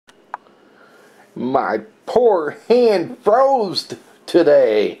My poor hand froze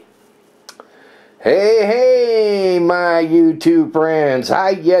today. Hey, my YouTube friends, how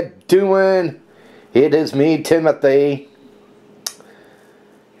ya doing? It is me, Timothy.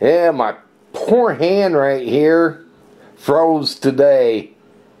 Yeah, my poor hand right here froze today.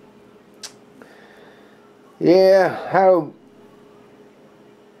 Yeah, I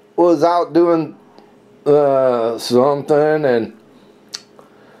was out doing something and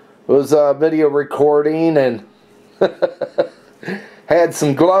was video recording and had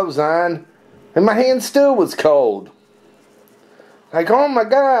some gloves on and my hand still was cold. Like, oh my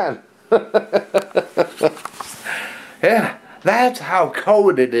God. Yeah, that's how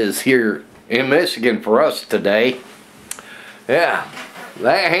cold it is here in Michigan for us today. Yeah,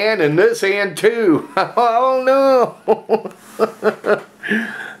 that hand and this hand too. Oh no.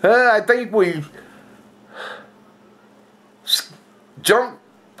 I think we jumped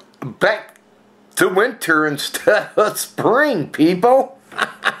back to winter instead of spring, people.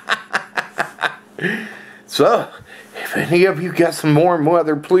 So, if any of you got some warm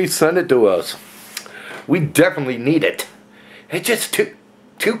weather, please send it to us. We definitely need it. It's just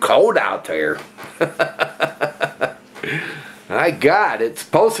too cold out there. My God, it's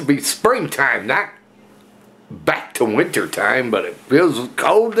supposed to be springtime, not back to winter time, but it feels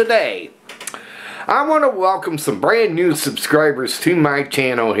cold today. I want to welcome some brand new subscribers to my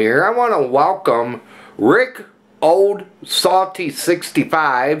channel here. I want to welcome Rick Old Salty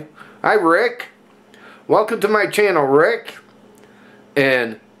 65. Hi Rick. Welcome to my channel, Rick.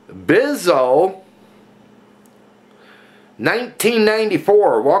 And Bizzo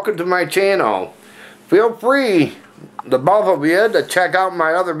 1994. Welcome to my channel. Feel free, the both of you, to check out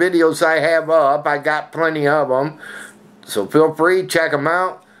my other videos I have up. I got plenty of them. So feel free, check them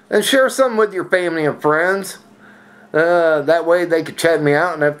out. And share some with your family and friends. That way they can check me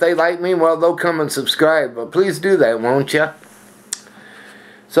out. And if they like me, well, they'll come and subscribe. But please do that, won't you?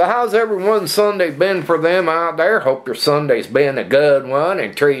 So how's everyone's Sunday been for them out there? Hope your Sunday's been a good one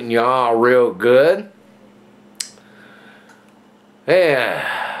and treating you all real good.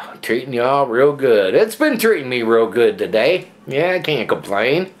 Yeah, treating you all real good. It's been treating me real good today. Yeah, I can't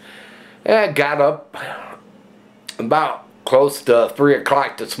complain. I got up about close to 3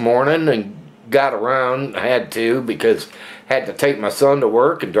 o'clock this morning and got around. I had to, because I had to take my son to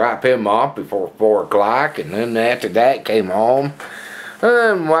work and drop him off before 4 o'clock, and then after that came home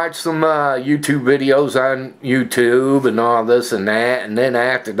and watched some YouTube videos on YouTube and all this and that. And then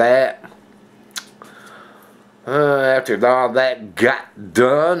after all that got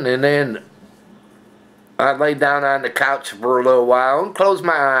done, and then I laid down on the couch for a little while and closed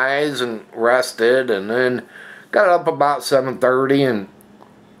my eyes and rested, and then got up about 7:30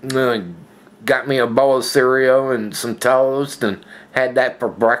 and got me a bowl of cereal and some toast and had that for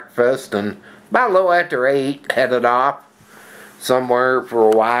breakfast, and about a little after 8 headed off somewhere for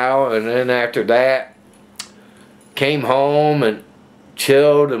a while, and then after that came home and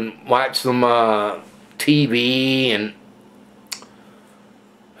chilled and watched some TV and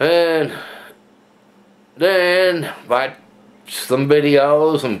then watched some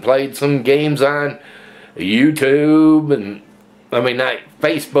videos and played some games on YouTube and not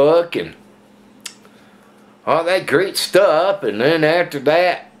Facebook and all that great stuff. And then after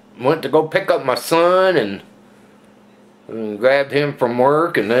that went to go pick up my son and grabbed him from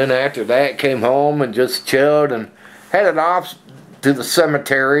work, and then after that came home and just chilled and headed off to the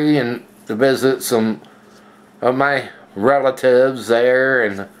cemetery and to visit some of my relatives there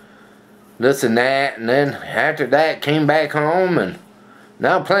and this and that. And then after that came back home, and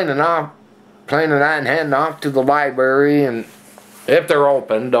now planning on heading off to the library, and if they're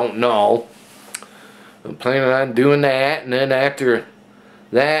open, don't know. I'm planning on doing that, and then after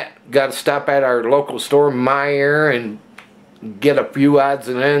that got to stop at our local store, Meijer, and get a few odds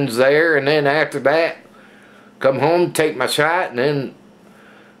and ends there, and then after that come home, take my shot, and then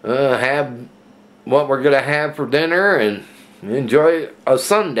have what we're gonna have for dinner and enjoy a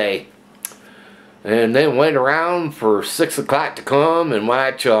Sunday. And then wait around for 6 o'clock to come and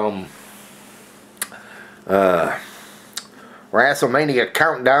watch WrestleMania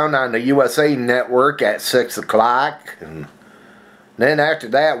Countdown on the USA Network at 6 o'clock. And then after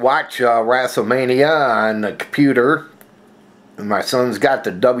that, watch WrestleMania on the computer. And my son's got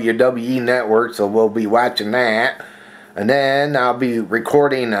the WWE Network, so we'll be watching that. And then I'll be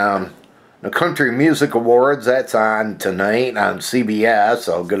recording the Country Music Awards. That's on tonight on CBS,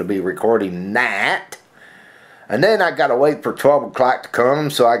 so I'm going to be recording that. And then I got to wait for 12 o'clock to come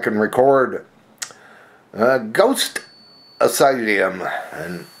so I can record Ghost Asylum.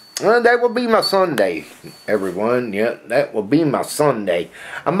 And that will be my Sunday, everyone. Yeah, that will be my Sunday.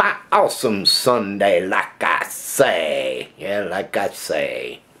 My awesome Sunday, like I say. Yeah, like I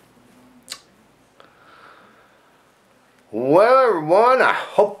say. Well, everyone, I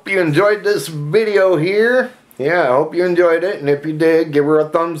hope you enjoyed this video here. Yeah, I hope you enjoyed it. And if you did, give her a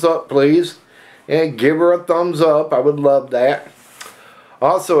thumbs up, please. Yeah, give her a thumbs up. I would love that.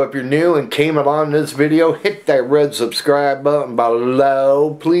 Also, if you're new and came along this video, hit that red subscribe button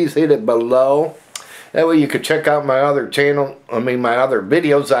below. Please hit it below. That way you can check out my other channel, my other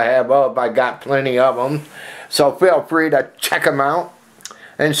videos I have up. I got plenty of them. So feel free to check them out.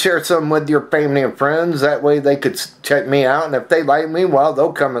 And share some with your family and friends. That way they could check me out. And if they like me, well,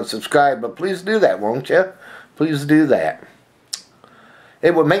 they'll come and subscribe. But please do that, won't you? Please do that.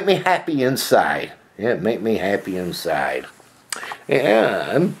 It would make me happy inside. Yeah, it'd make me happy inside.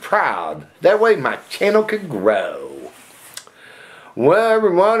 Yeah, I'm proud. That way my channel could grow. Well,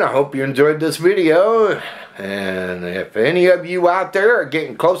 everyone, I hope you enjoyed this video. And if any of you out there are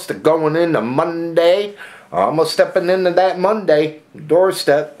getting close to going into Monday, almost stepping into that Monday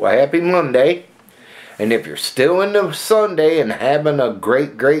doorstep, well, happy Monday. And if you're still into Sunday and having a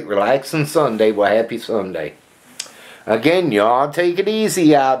great, relaxing Sunday, well, happy Sunday. Again, y'all take it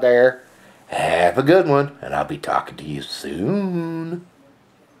easy out there. Have a good one, and I'll be talking to you soon.